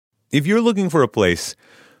If you're looking for a place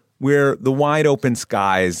where the wide open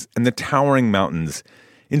skies and the towering mountains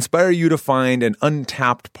inspire you to find an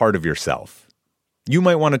untapped part of yourself, you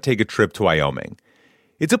might want to take a trip to Wyoming.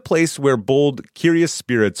 It's a place where bold, curious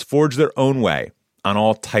spirits forge their own way on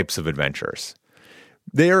all types of adventures.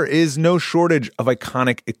 There is no shortage of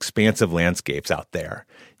iconic, expansive landscapes out there.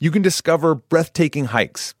 You can discover breathtaking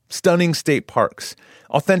hikes, stunning state parks,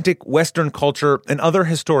 authentic Western culture, and other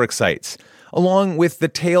historic sites, along with the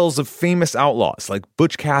tales of famous outlaws like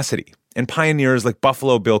Butch Cassidy and pioneers like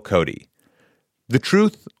Buffalo Bill Cody. The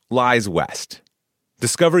truth lies west.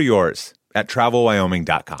 Discover yours at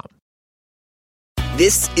TravelWyoming.com.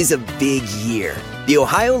 This is a big year. The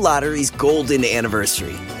Ohio Lottery's golden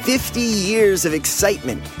anniversary. 50 years of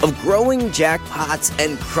excitement, of growing jackpots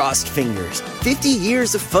and crossed fingers. 50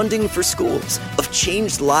 years of funding for schools, of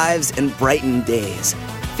changed lives and brightened days.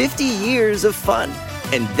 50 years of fun,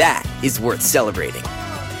 and that is worth celebrating.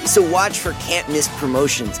 So watch for can't-miss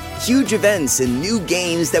promotions, huge events, and new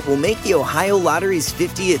games that will make the Ohio Lottery's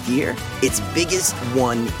 50th year its biggest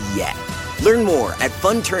one yet. Learn more at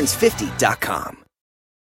funturns50.com.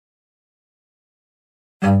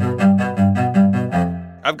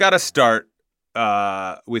 I've got to start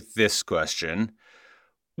with this question.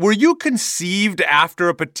 Were you conceived after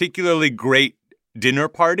a particularly great dinner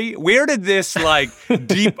party? Where did this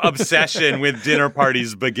deep obsession with dinner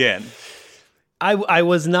parties begin? I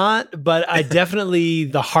was not, but I definitely,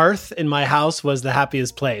 the hearth in my house was the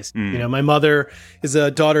happiest place. You know, my mother is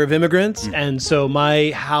a daughter of immigrants, and so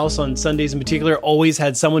my house on Sundays in particular always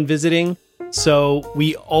had someone visiting. So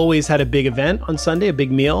we always had a big event on Sunday, a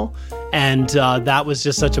big meal, and that was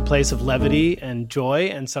just such a place of levity and joy,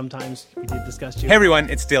 and sometimes we did discuss you. Hey everyone,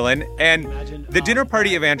 it's Dylan, and the dinner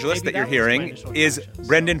party evangelist that you're hearing is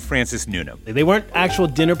Brendan Francis Newnham. They weren't actual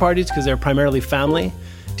dinner parties because they're primarily family.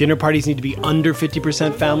 Dinner parties need to be under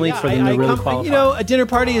 50% family for them to really qualify. You know, a dinner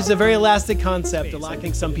party is a very elastic concept. I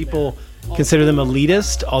think some people consider them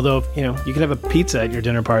elitist, although, you know, you can have a pizza at your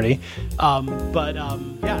dinner party. Yeah,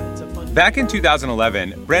 it's a fun... Back in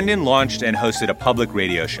 2011, Brendan launched and hosted a public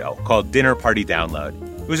radio show called Dinner Party Download.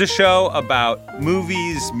 It was a show about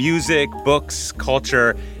movies, music, books,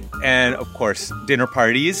 culture, and, of course, dinner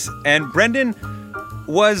parties. And Brendan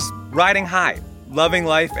was riding high, loving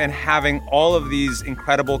life and having all of these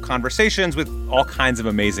incredible conversations with all kinds of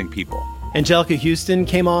amazing people. Angelica Houston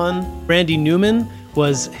came on. Randy Newman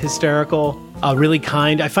was hysterical, really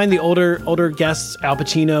kind. I find the older guests, Al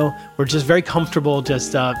Pacino, were just very comfortable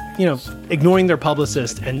just, ignoring their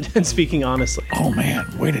publicist and speaking honestly. Oh, man,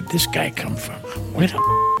 where did this guy come from? Where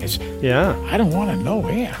the is... Yeah. I don't want to know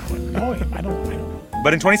him. I don't know.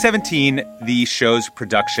 But in 2017, the show's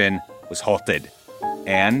production was halted,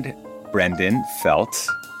 and Brendan felt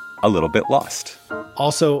a little bit lost.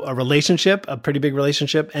 Also, a relationship, a pretty big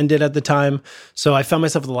relationship, ended at the time. So I found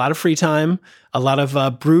myself with a lot of free time, a lot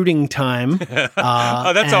of brooding time.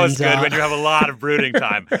 That's always good when you have a lot of brooding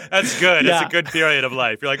time. That's good. Yeah. It's a good period of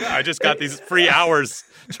life. You're like, I just got these free hours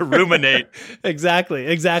to ruminate.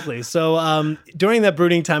 Exactly. So during that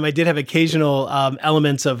brooding time, I did have occasional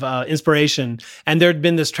elements of inspiration. And there had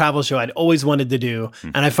been this travel show I'd always wanted to do.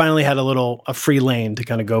 And I finally had a free lane to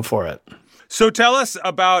kind of go for it. So tell us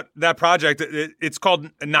about that project. It's called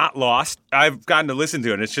Not Lost. I've gotten to listen to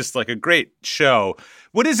it, and it's just like a great show.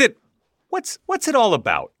 What is it? What's it all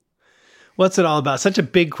about? What's it all about? Such a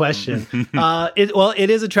big question. It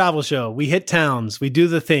is a travel show. We hit towns. We do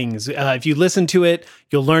the things. If you listen to it,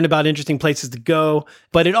 you'll learn about interesting places to go.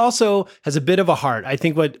 But it also has a bit of a heart. I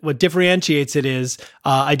think what differentiates it is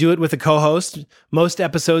I do it with a co-host. Most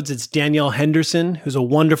episodes, it's Danielle Henderson, who's a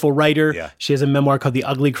wonderful writer. Yeah. She has a memoir called The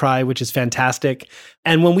Ugly Cry, which is fantastic.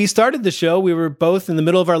 And when we started the show, we were both in the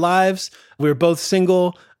middle of our lives. We were both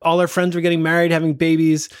single. All our friends were getting married, having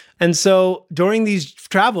babies. And so during these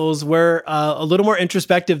travels, we're a little more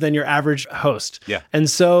introspective than your average host. Yeah. And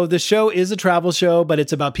so the show is a travel show, but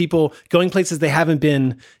it's about people going places they haven't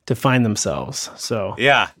been to find themselves. So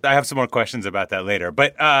yeah, I have some more questions about that later.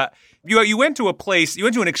 But you went to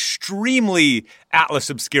an extremely Atlas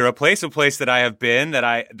Obscura place, a place that I have been, that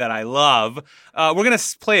I love. We're going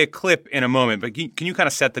to play a clip in a moment, but can you kind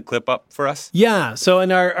of set the clip up for us? Yeah. So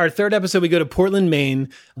in our third episode, we go to Portland, Maine.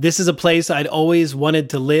 This is a place I'd always wanted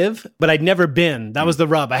to live, but I'd never been. That was the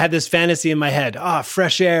rub. I had this fantasy in my head.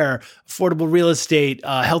 Fresh air, affordable real estate,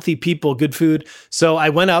 healthy people, good food. So I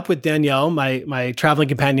went up with Danielle, my traveling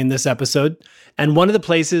companion this episode. And one of the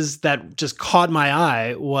places that just caught my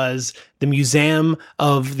eye was the Museum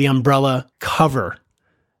of the Umbrella cover.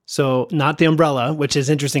 So not the umbrella, which is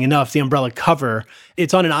interesting enough, the umbrella cover.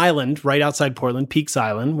 It's on an island right outside Portland, Peaks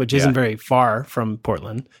Island, which isn't very far from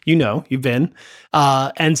Portland. You know, you've been.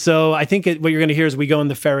 And so I think what you're going to hear is we go on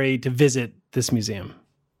the ferry to visit this museum.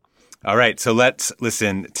 All right, so let's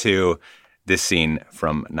listen to this scene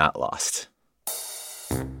from Not Lost.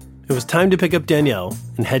 It was time to pick up Danielle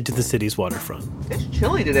and head to the city's waterfront. It's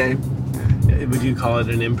chilly today. Would you call it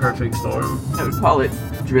an imperfect storm? I would call it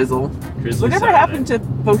drizzle. Drizzly Whatever Saturday. happened to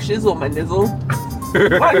Foshizzle, my nizzle?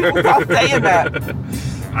 Why do people stop saying that?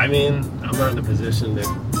 I mean, I'm not in a position to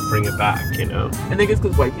bring it back, you know? I think it's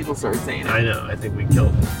because white people started saying it. I know. I think we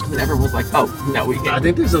killed it. And everyone was like, oh, no, we I can't.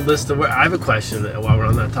 think there's a list of I have a question while we're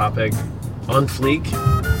on that topic. On fleek,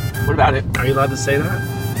 What about it? are you allowed to say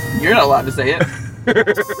that? You're not allowed to say it.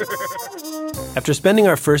 After spending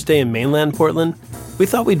our first day in mainland Portland, we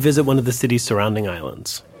thought we'd visit one of the city's surrounding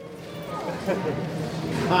islands.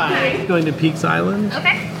 Hi. Going to Peaks Island?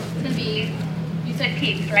 Okay. It's going to be, you said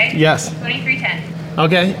Peaks, right? Yes. 2310.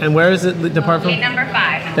 Okay, and where is it depart Gate from? number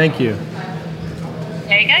 5. Thank you.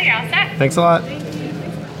 There you go. You're all set. Thanks a lot.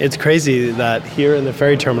 It's crazy that here in the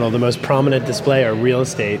ferry terminal, the most prominent display are real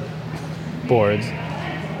estate boards.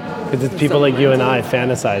 Because it's people like you and I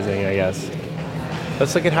fantasizing, I guess.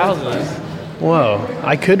 Let's look at houses. Whoa,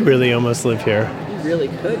 I could really almost live here. You really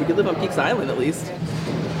could. You could live on Peaks Island at least.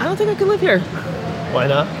 I don't think I could live here. Why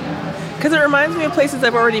not? Because it reminds me of places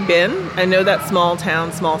I've already been. I know that small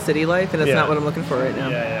town, small city life, and it's not what I'm looking for right now.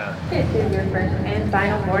 Yeah. This is your first and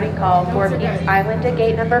final boarding call for Peaks Island at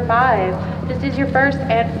gate number 5. This is your first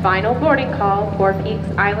and final boarding call for Peaks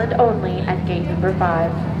Island only at gate number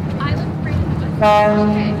 5.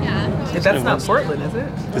 That's not Portland, is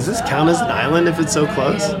it? Does this count as an island if it's so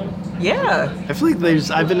close? Yeah. I feel like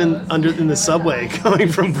I've been in the subway going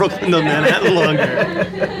from Brooklyn to Manhattan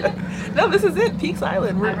longer. No, this is it. Peaks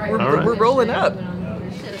Island. All right. We're rolling up.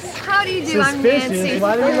 How do you do? I'm Nancy.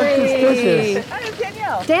 Why do you look suspicious? Hi, I'm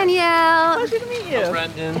Danielle. Danielle. Pleasure to meet you.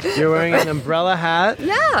 Brendan. You're wearing an umbrella hat.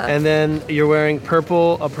 Yeah. And then you're wearing a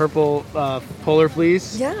purple polar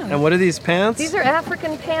fleece. Yeah. And what are these pants? These are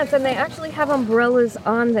African pants, and they actually have umbrellas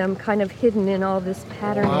on them, kind of hidden in all this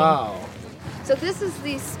patterning. Wow. So this is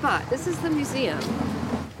the spot. This is the museum.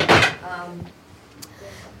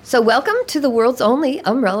 So welcome to the world's only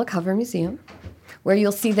umbrella cover museum, where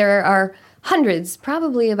you'll see there are hundreds,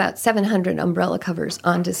 probably about 700 umbrella covers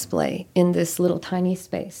on display in this little tiny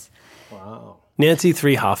space. Wow. Nancy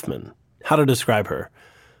 3 Hoffman. How to describe her?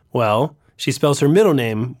 Well, she spells her middle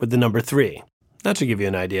name with the number 3. That should give you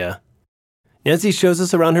an idea. Nancy shows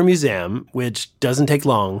us around her museum, which doesn't take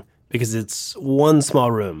long because it's one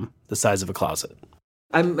small room the size of a closet.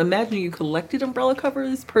 I'm imagining you collected umbrella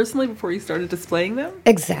covers personally before you started displaying them?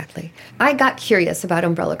 Exactly. I got curious about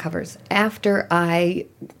umbrella covers after I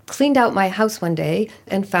cleaned out my house one day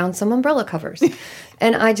and found some umbrella covers.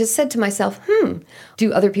 And I just said to myself,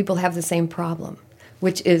 do other people have the same problem?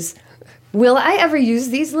 Which is, will I ever use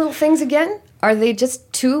these little things again? Are they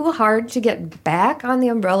just too hard to get back on the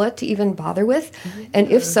umbrella to even bother with?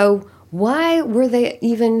 And if so, why were they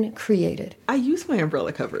even created? I use my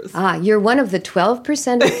umbrella covers. You're one of the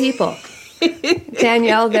 12% of people.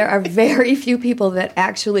 Danielle, there are very few people that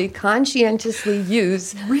actually conscientiously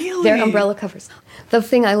use their umbrella covers. The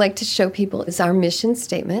thing I like to show people is our mission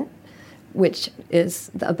statement, which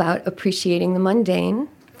is about appreciating the mundane,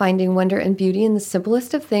 finding wonder and beauty in the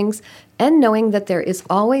simplest of things, and knowing that there is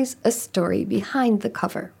always a story behind the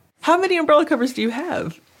cover. How many umbrella covers do you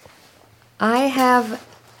have? I have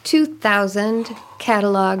 2,000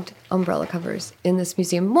 cataloged umbrella covers in this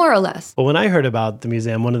museum, more or less. Well, when I heard about the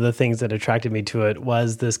museum, one of the things that attracted me to it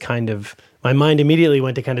was this kind of, my mind immediately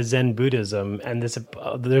went to kind of Zen Buddhism, and this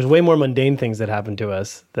there's way more mundane things that happen to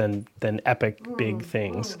us than epic big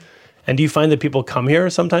things. And do you find that people come here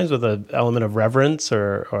sometimes with an element of reverence,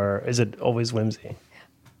 or is it always whimsy?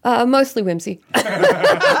 Mostly whimsy. All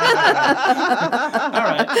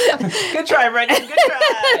right. Good try, Brendan. Good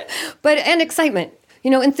try. And excitement.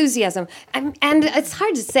 Enthusiasm. And it's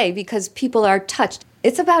hard to say because people are touched.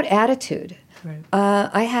 It's about attitude. Right.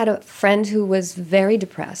 I had a friend who was very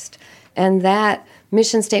depressed, and that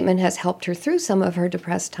mission statement has helped her through some of her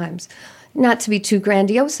depressed times. Not to be too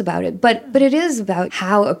grandiose about it, but it is about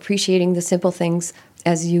how appreciating the simple things,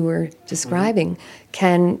 as you were describing,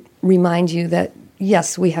 can remind you that,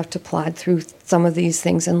 yes, we have to plod through some of these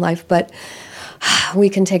things in life, but we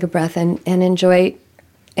can take a breath and enjoy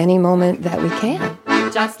any moment that we can.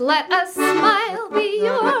 Just let a smile be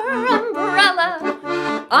your umbrella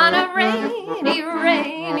on a rainy,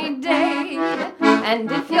 rainy day.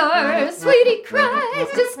 And if your sweetie cries,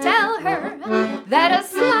 just tell her that a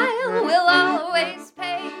smile will always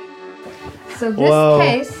pay. So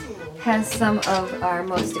this case has some of our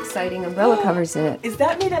most exciting umbrella covers in it. Is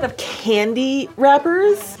that made out of candy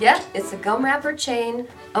wrappers? Yeah, it's a gum wrapper chain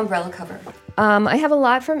umbrella cover. I have a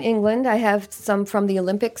lot from England. I have some from the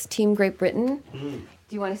Olympics, Team Great Britain. Do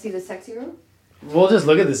you want to see the sexy room? We'll just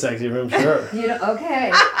look at the sexy room, sure.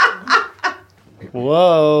 Okay.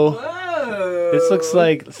 Whoa. This looks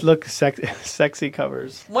like sexy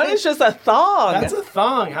covers. One is just a thong. That's a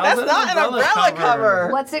thong. How's That's that not an umbrella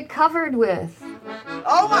cover. What's it covered with?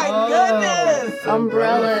 Oh my goodness.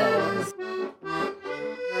 Umbrellas.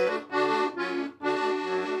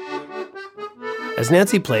 As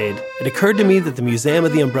Nancy played, it occurred to me that the Museum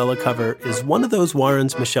of the Umbrella Cover is one of those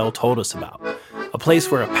Warrens Michelle told us about, a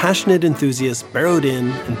place where a passionate enthusiast burrowed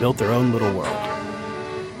in and built their own little world.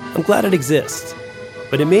 I'm glad it exists,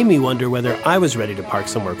 but it made me wonder whether I was ready to park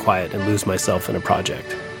somewhere quiet and lose myself in a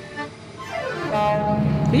project.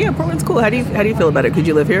 Yeah, Portland's cool. How do you feel about it? Could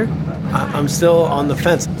you live here? I'm still on the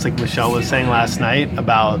fence. It's like Michelle was saying last night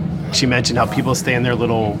about, she mentioned how people stay in their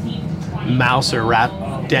little mouse or rat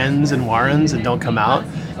dens and warrens and don't come out.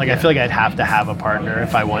 Like, I feel like I'd have to have a partner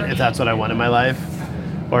if that's what I want in my life,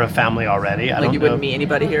 or a family already. I don't know. You wouldn't meet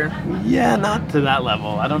anybody here? Yeah, not to that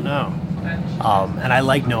level. I don't know. And I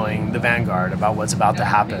like knowing the vanguard about what's about to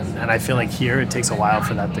happen. And I feel like here, it takes a while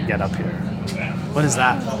for that to get up here. What is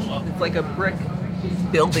that? It's like a brick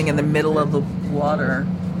building in the middle of the water.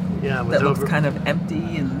 Yeah, that looks kind of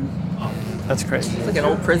empty and... That's crazy. It's like an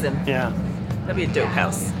old prison. Yeah. That'd be a dope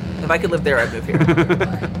house. If I could live there, I'd move here.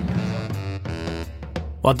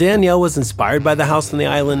 While Danielle was inspired by the house on the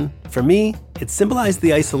island, for me, it symbolized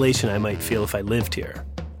the isolation I might feel if I lived here.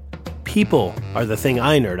 People are the thing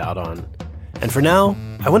I nerd out on. And for now,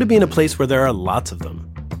 I want to be in a place where there are lots of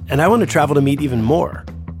them. And I want to travel to meet even more.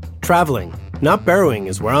 Traveling, not burrowing,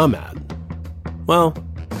 is where I'm at. Well,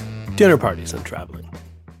 dinner parties and traveling.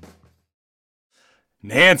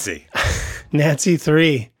 Nancy. Nancy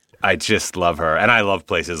 3. I just love her. And I love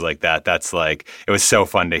places like that. That's like, it was so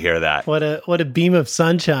fun to hear that. What a beam of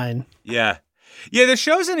sunshine. Yeah. Yeah, the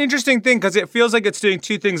show's an interesting thing because it feels like it's doing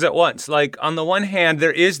two things at once. Like, on the one hand,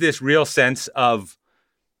 there is this real sense of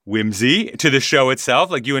whimsy to the show itself.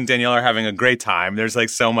 Like, you and Danielle are having a great time. There's like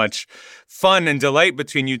so much fun and delight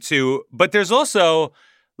between you two. But there's also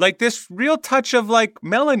like this real touch of like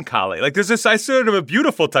melancholy. Like, there's this sort of a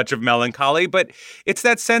beautiful touch of melancholy, but it's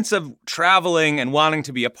that sense of traveling and wanting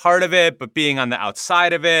to be a part of it, but being on the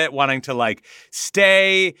outside of it, wanting to like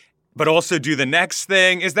stay, but also do the next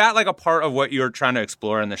thing. Is that like a part of what you're trying to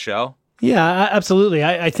explore in the show? Yeah, absolutely.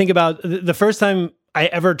 I think about the first time I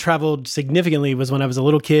ever traveled significantly was when I was a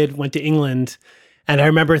little kid, went to England. And I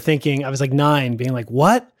remember thinking, I was like 9, being like,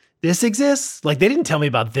 what? This exists? Like, they didn't tell me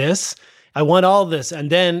about this. I want all this. And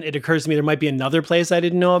then it occurs to me there might be another place I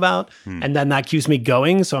didn't know about. And then that keeps me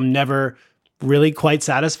going. So I'm never really quite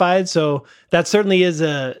satisfied. So that certainly is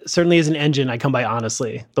an engine I come by,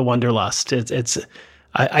 honestly, the Wanderlust. It's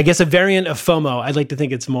I guess a variant of FOMO. I'd like to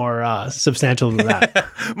think it's more substantial than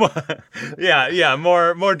that. Yeah,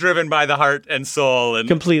 more driven by the heart and soul. And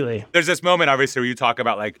completely. There's this moment, obviously, where you talk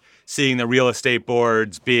about like seeing the real estate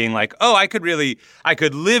boards, being like, oh, I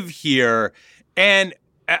could live here. And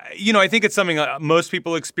I think it's something most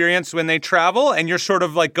people experience when they travel, and you're sort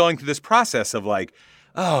of like going through this process of like,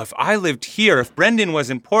 oh, if I lived here, if Brendan was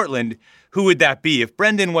in Portland, who would that be? If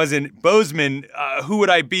Brendan was in Bozeman, who would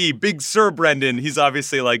I be? Big Sir Brendan. He's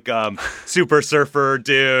obviously like super surfer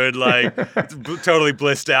dude, like totally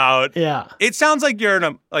blissed out. Yeah. It sounds like you're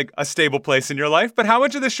in a stable place in your life, but how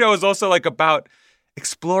much of the show is also like about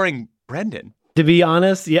exploring Brendan? To be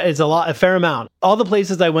honest, yeah, it's a fair amount. All the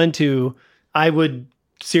places I went to, I would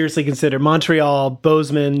seriously consider. Montreal,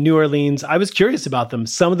 Bozeman, New Orleans. I was curious about them.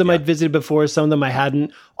 Some of them I'd visited before, some of them I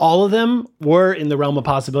hadn't. All of them were in the realm of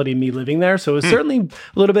possibility of me living there. So it was certainly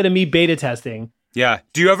a little bit of me beta testing. Yeah.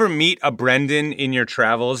 Do you ever meet a Brendan in your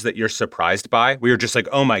travels that you're surprised by? Where you're just like,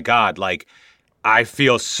 oh my God, like I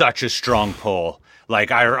feel such a strong pull.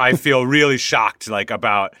 Like I feel really shocked like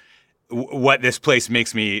about what this place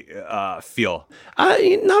makes me feel.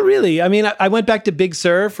 Not really. I mean, I went back to Big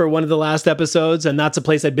Sur for one of the last episodes, and that's a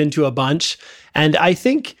place I've been to a bunch. And I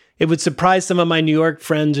think it would surprise some of my New York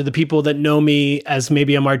friends or the people that know me as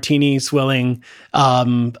maybe a martini swilling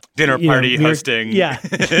dinner party hosting.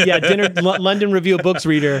 London Review of Books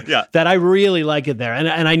reader. That I really like it there,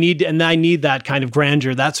 and I need that kind of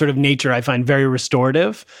grandeur, that sort of nature. I find very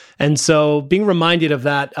restorative, and so being reminded of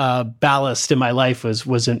that ballast in my life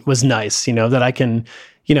was nice. That I can,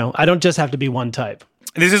 I don't just have to be one type.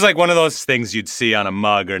 This is like one of those things you'd see on a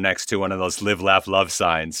mug or next to one of those live, laugh, love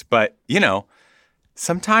signs, but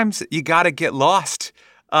sometimes you got to get lost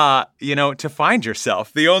to find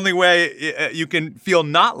yourself. The only way you can feel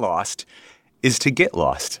not lost is to get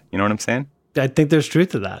lost. You know what I'm saying? I think there's truth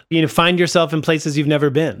to that. Find yourself in places you've never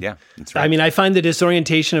been. Yeah, that's right. I mean, I find the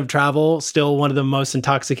disorientation of travel still one of the most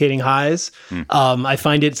intoxicating highs. I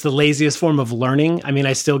find it's the laziest form of learning. I mean,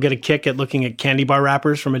 I still get a kick at looking at candy bar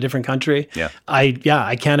wrappers from a different country. Yeah.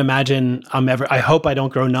 I can't imagine I hope I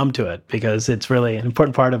don't grow numb to it because it's really an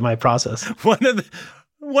important part of my process.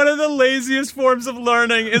 One of the laziest forms of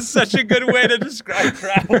learning is such a good way to describe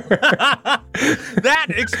travel. That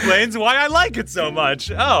explains why I like it so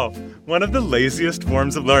much. Oh, one of the laziest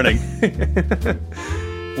forms of learning.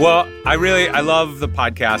 Well, I love the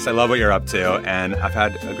podcast. I love what you're up to, and I've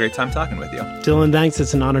had a great time talking with you. Dylan, thanks.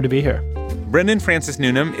 It's an honor to be here. Brendan Francis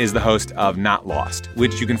Newnham is the host of Not Lost,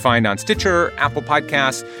 which you can find on Stitcher, Apple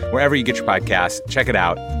Podcasts, wherever you get your podcasts. Check it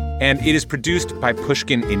out. And it is produced by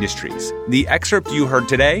Pushkin Industries. The excerpt you heard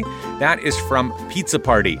today, that is from Pizza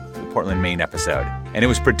Party, the Portland, Maine episode. And it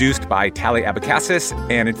was produced by Tally Abacassis,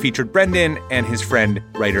 and it featured Brendan and his friend,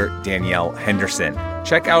 writer Danielle Henderson.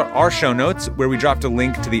 Check out our show notes, where we dropped a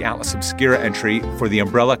link to the Atlas Obscura entry for the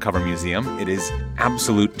Umbrella Cover Museum. It is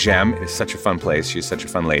absolute gem. It is such a fun place. She's such a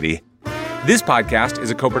fun lady. This podcast is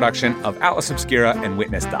a co-production of Atlas Obscura and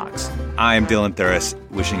Witness Docs. I'm Dylan Thuras,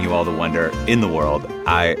 wishing you all the wonder in the world.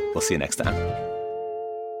 I will see you next time.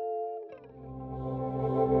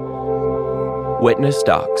 Witness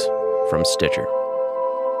Docs from Stitcher.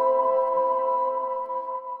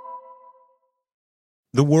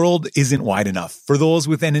 The world isn't wide enough for those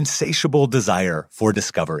with an insatiable desire for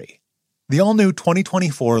discovery. The all-new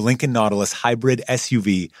 2024 Lincoln Nautilus Hybrid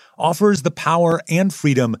SUV offers the power and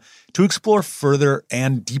freedom to explore further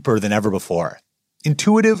and deeper than ever before.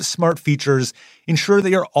 Intuitive, smart features ensure that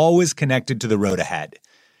you're always connected to the road ahead.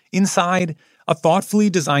 Inside, a thoughtfully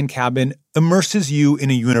designed cabin immerses you in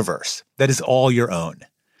a universe that is all your own.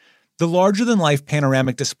 The larger-than-life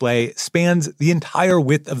panoramic display spans the entire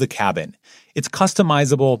width of the cabin. It's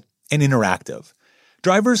customizable and interactive.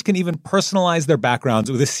 Drivers can even personalize their backgrounds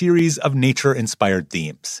with a series of nature-inspired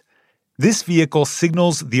themes. This vehicle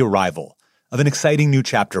signals the arrival of an exciting new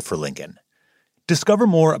chapter for Lincoln. Discover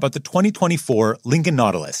more about the 2024 Lincoln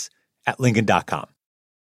Nautilus at Lincoln.com.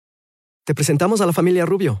 Te presentamos a la familia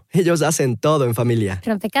Rubio. Ellos hacen todo en familia.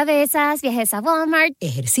 Rompecabezas, viajes a Walmart,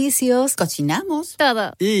 ejercicios, cocinamos,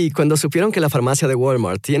 todo. Y cuando supieron que la farmacia de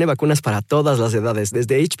Walmart tiene vacunas para todas las edades,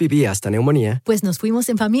 desde HPV hasta neumonía, pues nos fuimos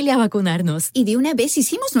en familia a vacunarnos. Y de una vez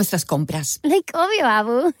hicimos nuestras compras. Like obvio,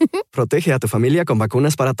 Abu. Protege a tu familia con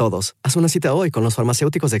vacunas para todos. Haz una cita hoy con los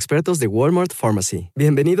farmacéuticos expertos de Walmart Pharmacy.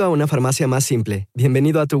 Bienvenido a una farmacia más simple.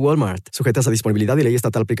 Bienvenido a tu Walmart. Sujetas a disponibilidad y ley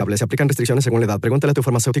estatal aplicable. Se aplican restricciones según la edad. Pregúntale a tu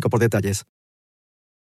farmacéutico por detalles.